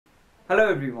Hello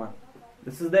everyone,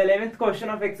 this is the 11th question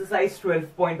of exercise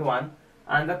 12.1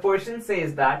 and the question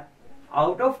says that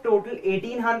out of total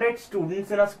 1800 students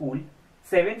in a school,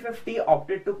 750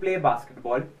 opted to play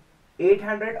basketball,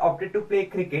 800 opted to play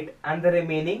cricket and the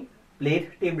remaining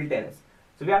played table tennis.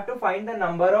 So we have to find the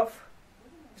number of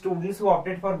students who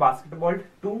opted for basketball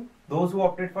to those who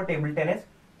opted for table tennis.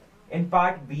 In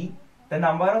part B, the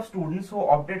number of students who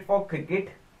opted for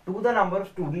cricket to the number of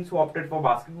students who opted for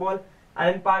basketball,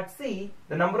 and in part C,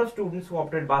 the number of students who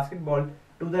opted basketball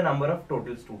to the number of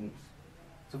total students.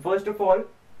 So first of all,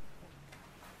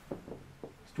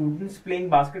 students playing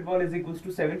basketball is equals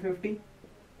to 750,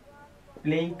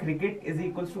 playing cricket is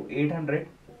equals to 800.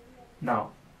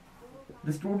 Now,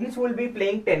 the students who will be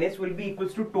playing tennis will be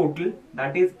equals to total,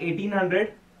 that is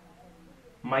 1800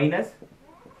 minus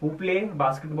who play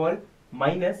basketball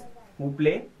minus who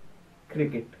play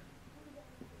cricket.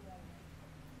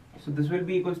 So this will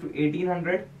be equals to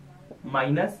 1800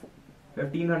 minus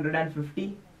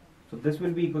 1550. So this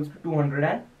will be equals to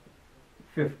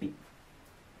 250.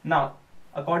 Now,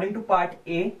 according to part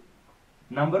A,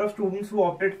 number of students who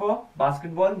opted for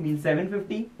basketball means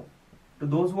 750. To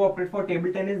those who opted for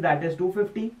table tennis, that is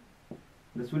 250.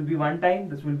 This will be 1 time,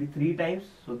 this will be 3 times.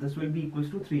 So this will be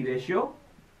equals to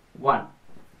 3:1.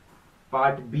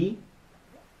 Part B,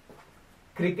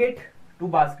 cricket to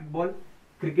basketball.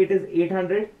 Cricket is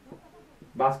 800,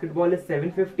 basketball is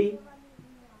 750.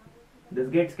 This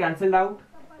gets cancelled out.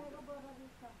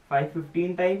 5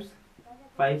 15 times,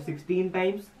 5 16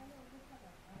 times.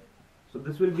 So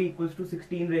this will be equals to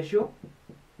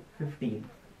 16:15.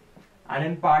 And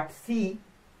in part C,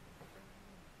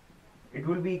 it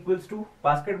will be equals to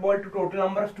basketball to total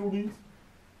number of students.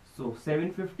 So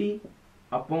 750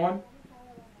 upon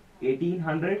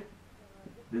 1800.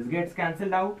 This gets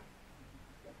cancelled out.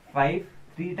 5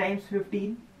 3 times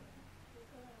 15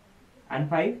 and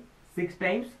 5 6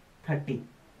 times 30.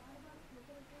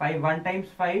 5 1 times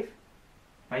 5,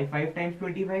 5 5 times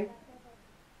 25,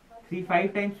 3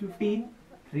 5 times 15,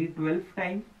 3 12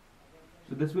 times.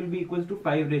 So this will be equals to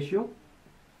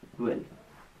 5:12.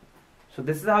 So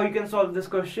this is how you can solve this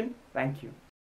question. Thank you.